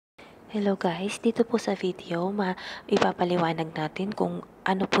Hello guys, dito po sa video ipapaliwanag natin kung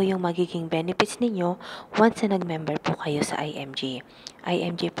ano po yung magiging benefits ninyo once na nag-member po kayo sa IMG.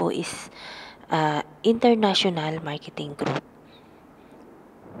 IMG po is International Marketing Group.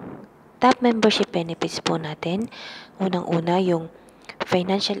 Top membership benefits po natin, unang-una yung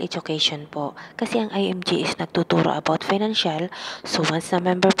financial education po. Kasi ang IMG is nagtuturo about financial. So once na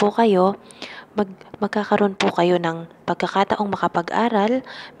member po kayo, magkakaroon po kayo ng pagkakataong makapag-aral.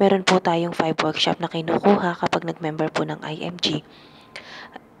 Meron po tayong 5 workshop na kinukuha kapag nag-member po ng IMG.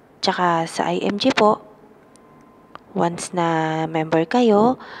 Tsaka sa IMG po, once na member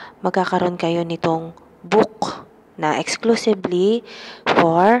kayo, magkakaroon kayo nitong book na exclusively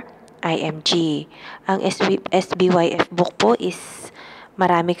for IMG. Ang SBYF book po is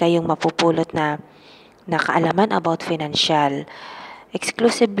marami kayong mapupulot na kaalaman about financial.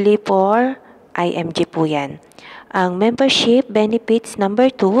 Exclusively for IMG po yan. Ang membership benefits number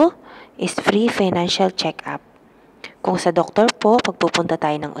 2 is free financial check-up. Kung sa doktor po, pagpupunta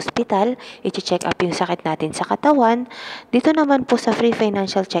tayo ng ospital, i-check up yung sakit natin sa katawan. Dito naman po sa free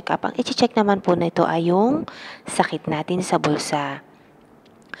financial check-up, ang i-check naman po nito ay yung sakit natin sa bulsa.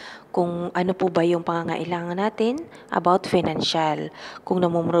 Kung ano po ba yung pangangailangan natin about financial. Kung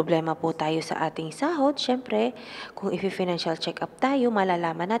namumroblema po tayo sa ating sahod, syempre, kung i-financial check-up tayo,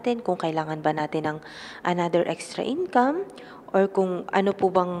 malalaman natin kung kailangan ba natin ng another extra income or kung ano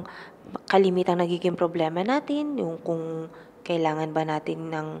po bang kalimitang nagiging problema natin, yung kung kailangan ba natin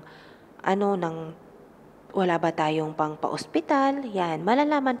ng wala ba tayong pang pa-ospital, yan,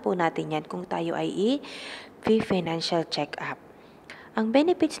 malalaman po natin yan kung tayo ay i-financial check-up. Ang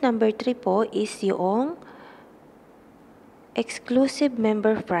benefits number 3 po is yung exclusive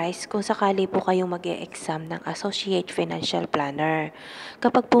member price kung sakali po kayong mag-e-exam ng Associate Financial Planner.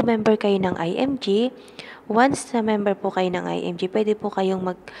 Kapag po member kayo ng IMG, once na member po kayo ng IMG, pwede po kayong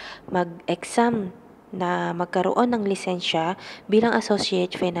mag-exam na magkaroon ng lisensya bilang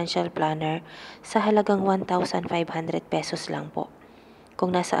Associate Financial Planner sa halagang 1,500 pesos lang po.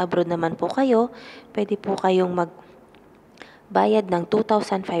 Kung nasa abroad naman po kayo, pwede po kayong bayad ng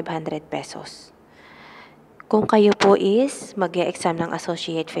 2,500 pesos. Kung kayo po is mag-e-exam ng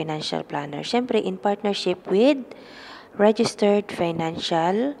Associate Financial Planner, syempre in partnership with Registered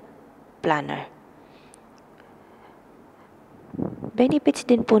Financial Planner. Benefits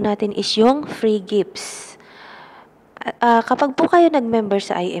din po natin is yung free gifts. Kapag po kayo nag-member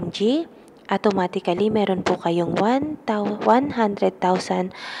sa IMG, automatically meron po kayong 100,000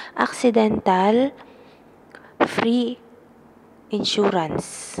 accidental free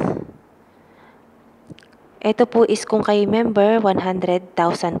insurance. Ito po is kung kayo member, 100,000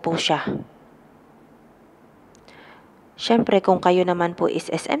 po siya. Siyempre, kung kayo naman po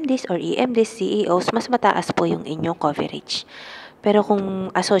is SMDs or EMDs, CEOs, mas mataas po yung inyong coverage. Pero kung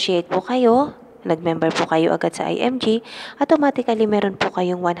associate po kayo, nag-member po kayo agad sa IMG, automatically meron po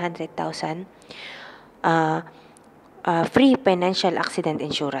kayong 100,000 free financial accident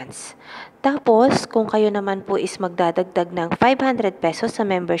insurance. Tapos, kung kayo naman po is magdadagdag ng 500 pesos sa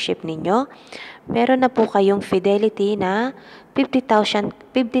membership ninyo, meron na po kayong fidelity na 50,000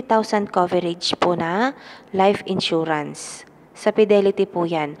 coverage po na life insurance. Sa fidelity po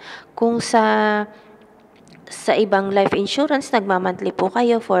yan. Kung sa ibang life insurance, nagmamonthly po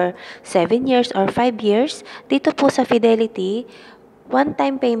kayo for 7 years or 5 years, dito po sa fidelity,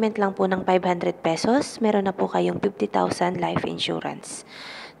 one-time payment lang po ng 500 pesos, meron na po kayong 50,000 life insurance.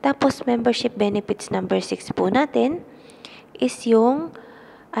 Tapos, membership benefits number 6 po natin is yung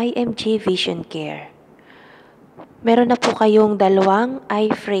IMG Vision Care. Meron na po kayong 2 eye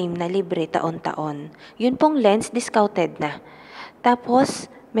frame na libre taon-taon. Yun pong lens, discounted na.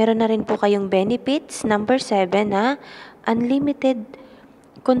 Tapos, meron na rin po kayong benefits number 7 na unlimited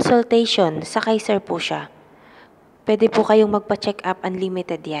consultation. Sa Kaiser po siya. Pwede po kayong magpa-check up,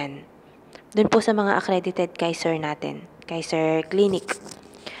 unlimited yan. Doon po sa mga accredited Kaiser natin, Kaiser Clinic.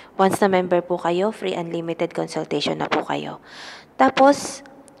 Once na member po kayo, free unlimited consultation na po kayo. Tapos,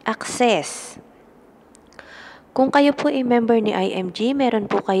 access. Kung kayo po ay member ni IMG, meron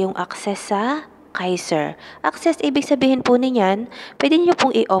po kayong access sa Kaiser. Access, ibig sabihin po niyan, pwede niyo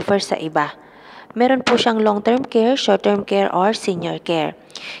pong i-offer sa iba. Meron po siyang long-term care, short-term care, or senior care.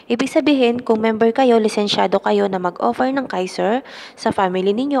 Ibig sabihin, kung member kayo, lisensyado kayo na mag-offer ng Kaiser sa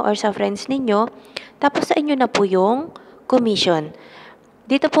family ninyo or sa friends ninyo, tapos sa inyo na po yung commission.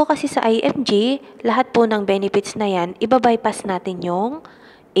 Dito po kasi sa IMG, lahat po ng benefits na yan, ibabypass natin yung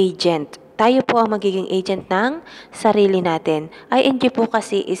agent. Tayo po ang magiging agent ng sarili natin. IMG po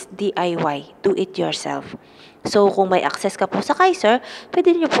kasi is DIY, do it yourself. So, kung may access ka po sa Kaiser,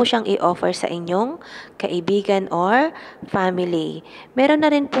 pwede niyo po siyang i-offer sa inyong kaibigan or family. Meron na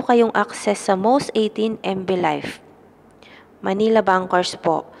rin po kayong access sa Most 18 MB Life. Manila Bankers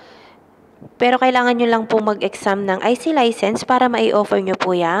po. Pero kailangan nyo lang po mag-exam ng IC license para mai-offer nyo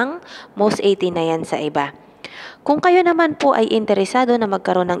po yung Most 18 na yan sa iba. Kung kayo naman po ay interesado na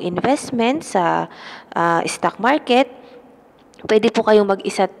magkaroon ng investment sa stock market, pwede po kayong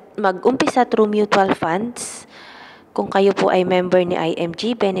mag-umpisa through mutual funds. Kung kayo po ay member ni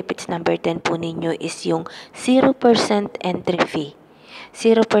IMG, benefits number 10 po ninyo is yung 0% entry fee.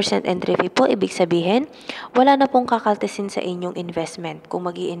 0% entry fee po, ibig sabihin, wala na pong kakaltesin sa inyong investment. Kung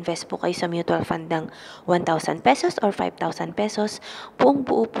mag-i-invest po kayo sa mutual fund ng 1,000 pesos or 5,000 pesos, buong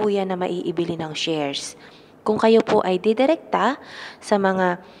buo po yan na maiibili ng shares. Kung kayo po ay didirekta sa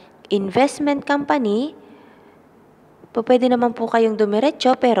mga investment company, pwede naman po kayong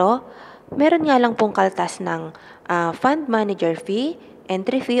dumiretso pero meron nga lang pong kaltas ng fund manager fee,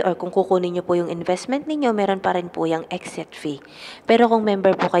 entry fee, or kung kukunin nyo po yung investment ninyo, meron pa rin po yung exit fee. Pero kung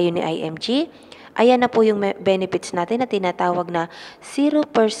member po kayo ni IMG, ayan na po yung benefits natin na tinatawag na 0%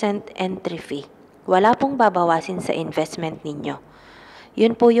 entry fee. Wala pong babawasin sa investment ninyo.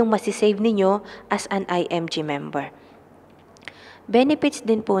 Yun po yung masisave ninyo as an IMG member. Benefits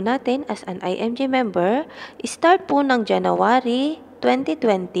din po natin as an IMG member, start po ng January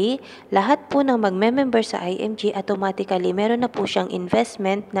 2020, lahat po ng magme-member sa IMG automatically meron na po siyang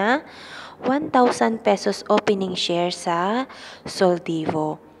investment na 1,000 pesos opening share sa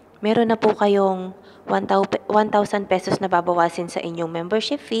Soldivo. Meron na po kayong 1,000 pesos na babawasin sa inyong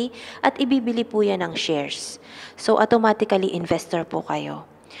membership fee at ibibili po yan ng shares. So automatically investor po kayo.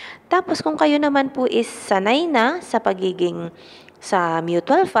 Tapos kung kayo naman po is sanay na sa pagiging sa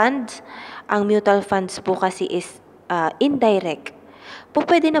mutual funds, ang mutual funds po kasi is indirect.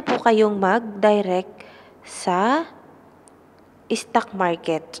 Pwede na po kayong mag-direct sa stock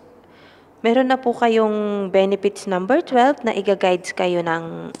market. Meron na po kayong benefits number 12 na i-guides kayo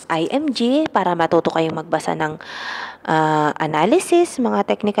ng IMG para matuto kayong magbasa ng analysis, mga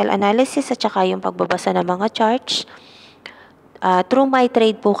technical analysis at saka yung pagbabasa ng mga charts. Through my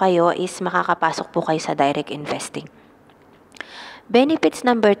trade po kayo is makakapasok po kayo sa direct investing. Benefits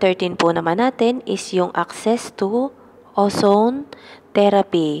number 13 po naman natin is yung access to ozone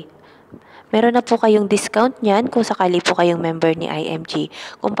therapy. Meron na po kayong discount niyan kung sakali po kayong member ni IMG.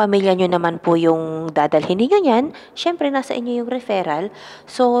 Kung pamilya nyo naman po yung dadalhin niyo niyan, syempre nasa inyo yung referral,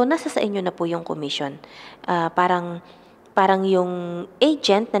 so nasa sa inyo na po yung commission. Parang yung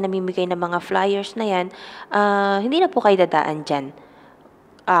agent na namimigay ng mga flyers na yan, hindi na po kayo dadaan dyan.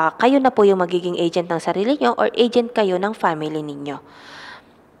 Kayo na po yung magiging agent ng sarili nyo or agent kayo ng family ninyo.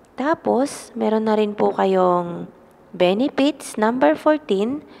 Tapos, meron na rin po kayong benefits number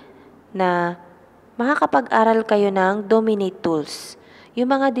 14 na makakapag-aral kayo ng Dominate Tools.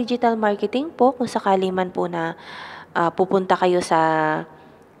 Yung mga digital marketing po, kung sakali man po na pupunta kayo sa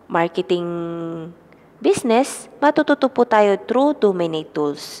marketing business, matututo po tayo through Dominate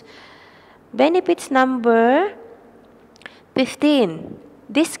Tools. Benefits number 15,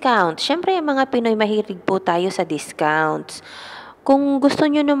 discount. Siyempre, yung mga Pinoy mahilig po tayo sa discounts. Kung gusto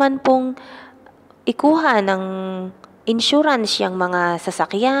nyo naman pong ikuha ng insurance, yung mga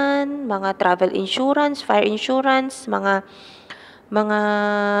sasakyan, mga travel insurance, fire insurance, mga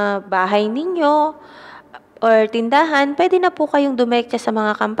bahay ninyo, or tindahan, pwede na po kayong dumiretso sa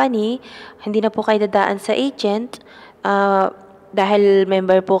mga company. Hindi na po kayo dadaan sa agent. Dahil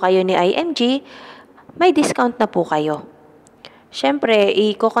member po kayo ni IMG, may discount na po kayo. Siyempre,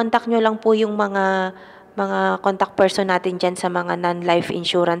 i-contact nyo lang po yung mga contact person natin dyan sa mga non-life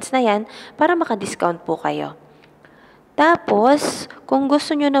insurance na yan para maka-discount po kayo. Tapos, kung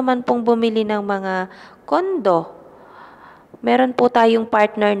gusto nyo naman pong bumili ng mga kondo, meron po tayong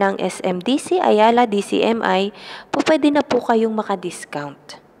partner ng SMDC, Ayala, DCMI, pwede na po kayong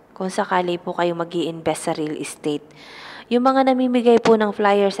maka-discount kung sakali po kayong mag-i-invest sa real estate. Yung mga namimigay po ng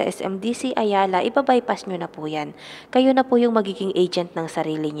flyer sa SMDC, Ayala, ibabypass nyo na po yan. Kayo na po yung magiging agent ng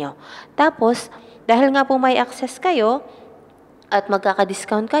sarili nyo. Tapos, dahil nga po may access kayo at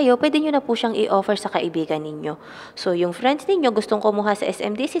magkaka-discount kayo, pwede nyo na po siyang i-offer sa kaibigan ninyo. So, yung friends ninyo gustong kumuha sa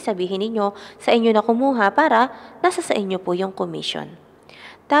SMDC, sabihin ninyo sa inyo na kumuha para nasa sa inyo po yung commission.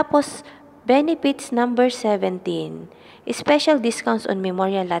 Tapos, benefits number 17, special discounts on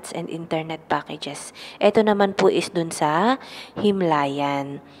memorial lots and internet packages. Ito naman po is dun sa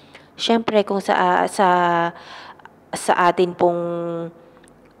Himlayan. Siyempre, kung sa atin pong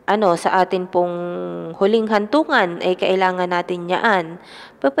huling hantungan ay kailangan natin yaan,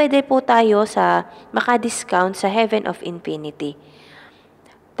 pwede po tayo sa maka-discount sa Heaven of Infinity.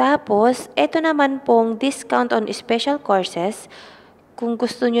 Tapos, eto naman pong discount on special courses. Kung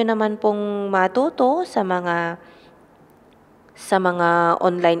gusto nyo naman pong matuto sa mga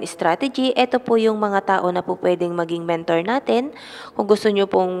online strategy, ito po yung mga tao na po pwedeng maging mentor natin. Kung gusto nyo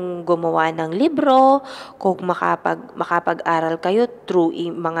pong gumawa ng libro, kung makapag-aral kayo through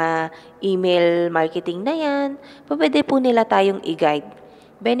mga email marketing na yan, pwede po nila tayong i-guide.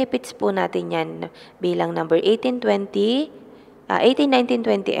 Benefits po natin yan bilang number 18, 19,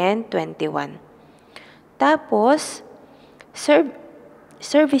 20, and 21. Tapos,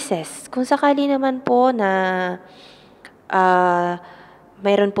 services. Kung sakali naman po na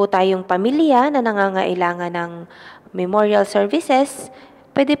mayroon po tayong pamilya na nangangailangan ng memorial services,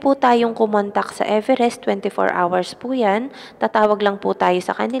 pwede po tayong kumontak sa Everest, 24 hours po yan. Tatawag lang po tayo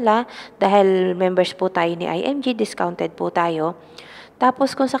sa kanila dahil members po tayo ni IMG, discounted po tayo.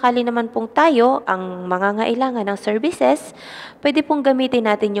 Tapos kung sakali naman pong tayo ang mangangailangan ng services, pwede pong gamitin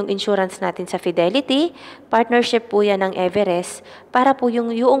natin yung insurance natin sa Fidelity. Partnership po yan ng Everest para po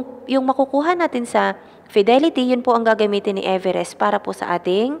yung makukuha natin sa Fidelity, yun po ang gagamitin ni Everest para po sa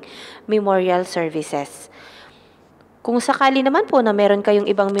ating memorial services. Kung sakali naman po na meron kayong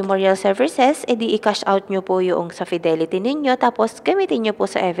ibang memorial services, edi i-cash out nyo po yung sa Fidelity ninyo, tapos gamitin nyo po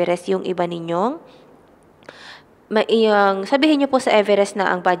sa Everest yung iba ninyong sabihin nyo po sa Everest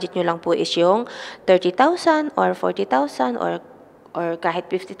na ang budget nyo lang po is yung 30,000 or 40,000 or kahit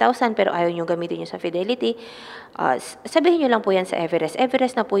 50,000 pero ayaw nyo gamitin nyo sa Fidelity. Sabihin nyo lang po yan sa Everest.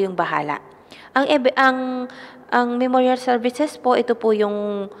 Everest na po yung bahala. Ang memorial services po, ito po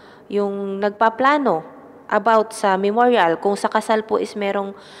yung nagpaplano about sa memorial. Kung sa kasal po is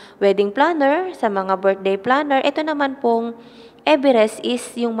merong wedding planner, sa mga birthday planner, ito naman pong Everest is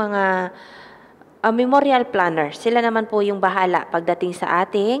yung mga memorial planner. Sila naman po yung bahala pagdating sa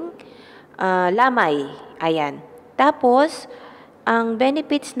ating lamay. Ayan. Tapos, ang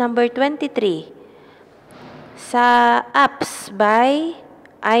benefits number 23, sa apps by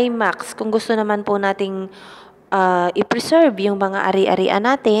IMAX, kung gusto naman po nating i-preserve yung mga ari-arian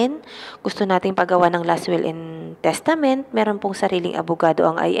natin, gusto nating paggawa ng last will and testament, meron pong sariling abogado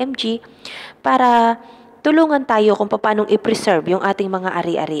ang IMG para tulungan tayo kung paano i-preserve yung ating mga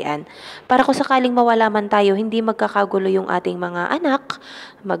ari-arian. Para kung sakaling mawala man tayo, hindi magkakagulo yung ating mga anak,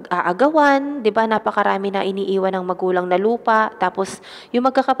 mag-aagawan, 'di ba? Napakarami na iniiwan ng magulang na lupa, tapos yung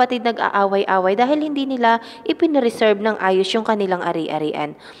magkakapatid nag-aaway-away dahil hindi nila ipinreserve ng ayos yung kanilang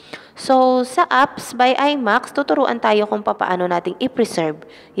ari-arian. So, sa apps by IMAX, tuturuan tayo kung paano nating i-preserve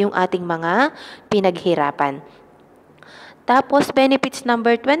yung ating mga pinaghirapan. Tapos, benefits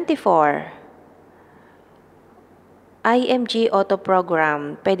number 24. IMG Auto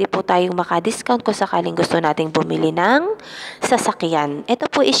Program. Pwede po tayong maka-discount kung sakaling gusto nating bumili ng sasakyan. Ito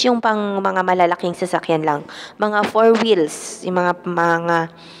po is yung pang mga malalaking sasakyan lang. Mga 4 wheels. Yung mga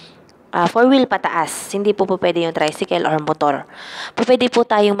 4-wheel pataas. Hindi po pwede yung tricycle or motor. Pwede po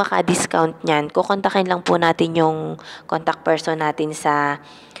tayong maka-discount niyan. Kukontakin lang po natin yung contact person natin sa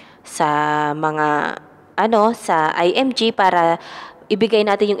sa IMG para ibigay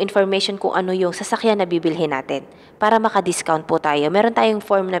natin yung information kung ano yung sasakyan na bibilhin natin para maka-discount po tayo. Meron tayong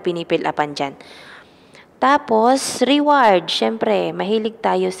form na pinipil-upan dyan. Tapos, reward. Siyempre, mahilig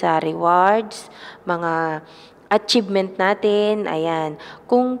tayo sa rewards, mga achievement natin. Ayan.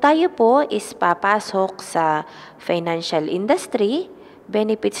 Kung tayo po is papasok sa financial industry,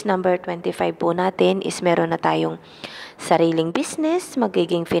 benefits number 25 po natin is meron na tayong sariling business,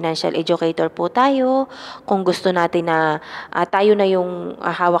 magiging financial educator po tayo. Kung gusto natin na tayo na yung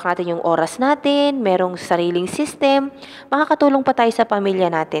hawak natin yung oras natin, merong sariling system, makakatulong pa tayo sa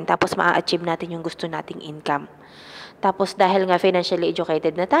pamilya natin, tapos maa-achieve natin yung gusto nating income. Tapos dahil nga financially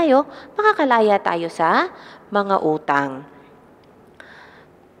educated na tayo, makakalaya tayo sa mga utang.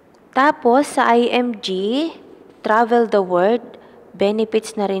 Tapos sa IMG, Travel the World,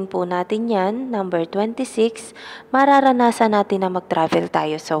 benefits na rin po natin yan. Number 26, mararanasan natin na mag-travel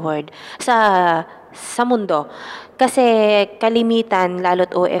tayo sa mundo. Kasi kalimitan,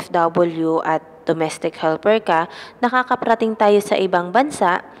 lalo't OFW at domestic helper ka, nakakaprating tayo sa ibang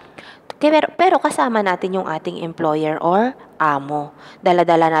bansa, pero kasama natin yung ating employer or amo.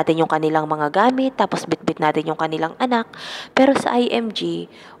 Dala-dala natin yung kanilang mga gamit, tapos bitbit natin yung kanilang anak. Pero sa IMG,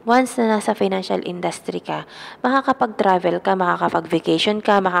 once na nasa financial industry ka, makakapag-travel ka, makakapag-vacation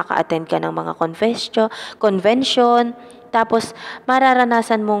ka, makaka-attend ka ng mga convention, tapos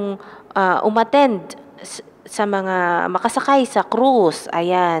mararanasan mong umattend sa mga makasakay sa cruise.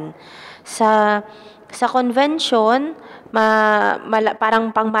 Ayan. Sa convention,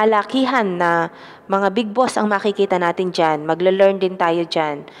 parang pangmalakihan na mga big boss ang makikita natin dyan. Magla-learn din tayo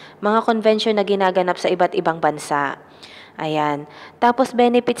dyan. Mga convention na ginaganap sa iba't ibang bansa. Ayan. Tapos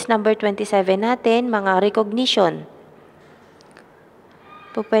benefits number 27 natin, mga recognition.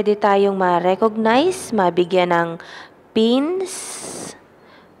 Pwede tayong ma-recognize, mabigyan ng pins,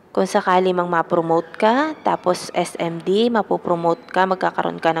 kung sakali mang ma-promote ka, tapos SMD, mapopromote ka,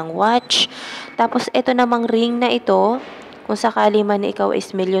 magkakaroon ka ng watch. Tapos ito namang ring na ito, kung sakali man ikaw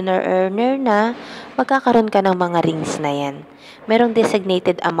is millionaire earner na, magkakaroon ka ng mga rings na yan. Merong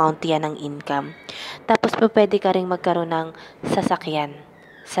designated amount yan ng income. Tapos pwede ka rin magkaroon ng sasakyan,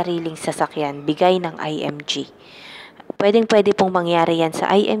 sariling sasakyan, bigay ng IMG. Pwede pong mangyari yan sa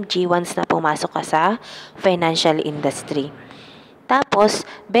IMG once na pumasok ka sa financial industry. Tapos,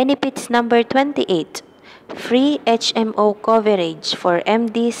 benefits number 28, free HMO coverage for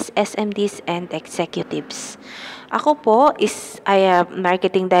MDs, SMDs, and executives. Ako po is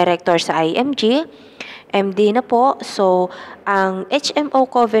marketing director sa IMG, MD na po. So, ang HMO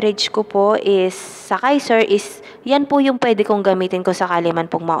coverage ko po is sa Kaiser is yan po yung pwede kong gamitin kung sakali man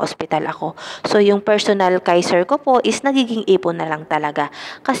pong ma-hospital ako. So, yung personal Kaiser ko po is nagiging ipon na lang talaga.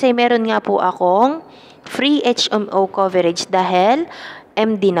 Kasi meron nga po akong free HMO coverage dahil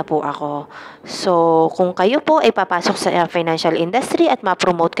MD na po ako. So, kung kayo po ay papasok sa financial industry at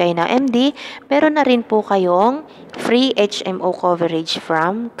ma-promote kayo na MD, meron na rin po kayong free HMO coverage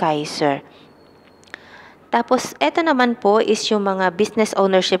from Kaiser. Tapos, eto naman po is yung mga business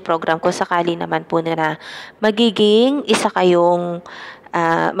ownership program kung sakali naman po na magiging isa kayong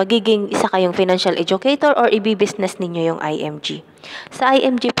financial educator or i-business ninyo yung IMG. Sa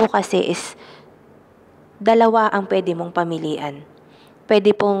IMG po kasi is dalawa ang pwede mong pamilian.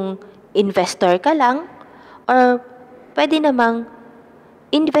 Pwede pong investor ka lang or pwede namang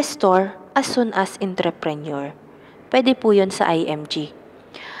investor as soon as entrepreneur. Pwede po yun sa IMG.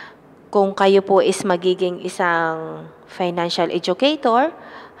 Kung kayo po is magiging isang financial educator,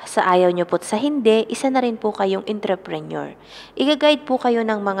 sa ayaw nyo po sa hindi, isa na rin po kayong entrepreneur. I-guide po kayo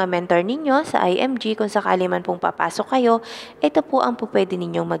ng mga mentor ninyo sa IMG kung sakali man pong papasok kayo, ito po ang pwede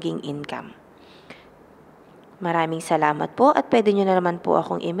ninyong maging income. Maraming salamat po at pwede nyo na naman po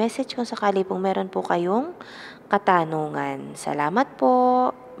akong i-message kung sakali pong meron po kayong katanungan. Salamat po.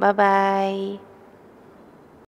 Bye-bye.